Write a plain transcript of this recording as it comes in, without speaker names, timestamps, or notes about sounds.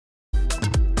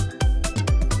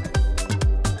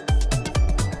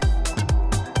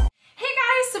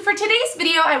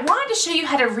video, I wanted to show you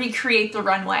how to recreate the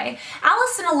runway.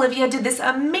 Alice and Olivia did this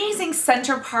amazing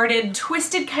center-parted,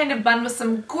 twisted kind of bun with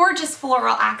some gorgeous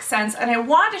floral accents, and I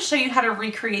wanted to show you how to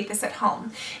recreate this at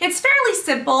home. It's fairly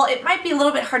simple. It might be a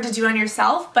little bit hard to do on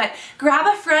yourself, but grab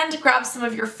a friend, grab some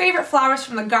of your favorite flowers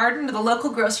from the garden or the local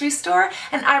grocery store,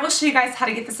 and I will show you guys how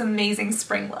to get this amazing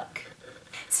spring look.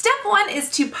 Step one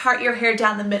is to part your hair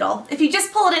down the middle. If you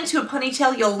just pull it into a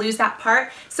ponytail, you'll lose that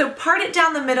part, so part it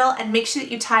down the middle and make sure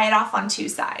that you tie it off on two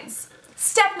sides.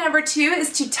 Step number two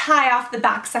is to tie off the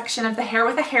back section of the hair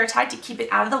with a hair tie to keep it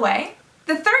out of the way.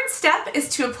 The third step is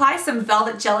to apply some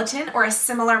velvet gelatin or a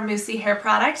similar moussey hair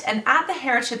product and add the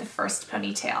hair to the first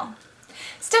ponytail.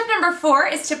 Step number four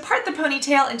is to part the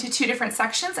ponytail into two different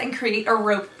sections and create a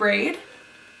rope braid.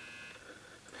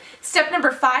 Step number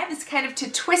five is kind of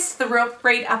to twist the rope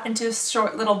braid up into a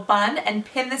short little bun and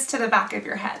pin this to the back of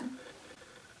your head.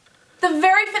 The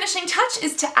very finishing touch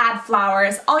is to add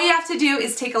flowers. All you have to do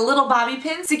is take a little bobby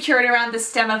pin, secure it around the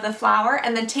stem of the flower,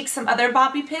 and then take some other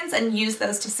bobby pins and use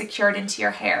those to secure it into your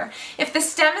hair. If the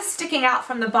stem is sticking out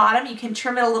from the bottom, you can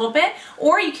trim it a little bit,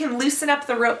 or you can loosen up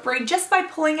the rope braid just by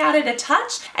pulling at it a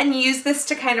touch and use this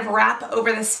to kind of wrap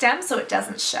over the stem so it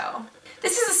doesn't show.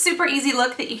 This is a super easy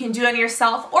look that you can do on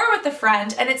yourself or with a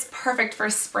friend, and it's perfect for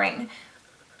spring.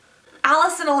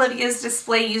 Alice and Olivia's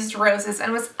display used roses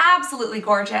and was absolutely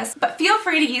gorgeous, but feel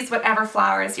free to use whatever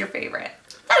flower is your favorite.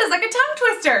 That is like a tongue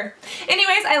twister!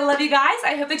 Anyways, I love you guys.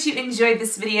 I hope that you enjoyed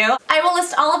this video. I will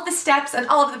list all of the steps and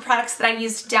all of the products that I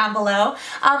used down below,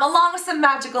 along with some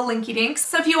magical linky dinks.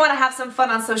 So if you want to have some fun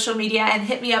on social media and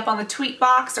hit me up on the tweet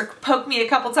box or poke me a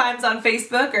couple times on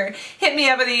Facebook or hit me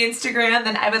up on the Instagram,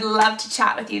 then I would love to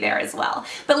chat with you there as well.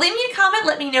 But leave me a comment,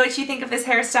 let me know what you think of this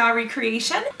hairstyle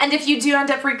recreation, and if you do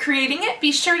end up recreating it,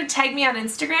 be sure to tag me on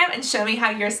Instagram and show me how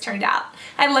yours turned out.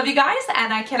 I love you guys,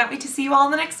 and I cannot wait to see you all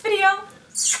in the next video.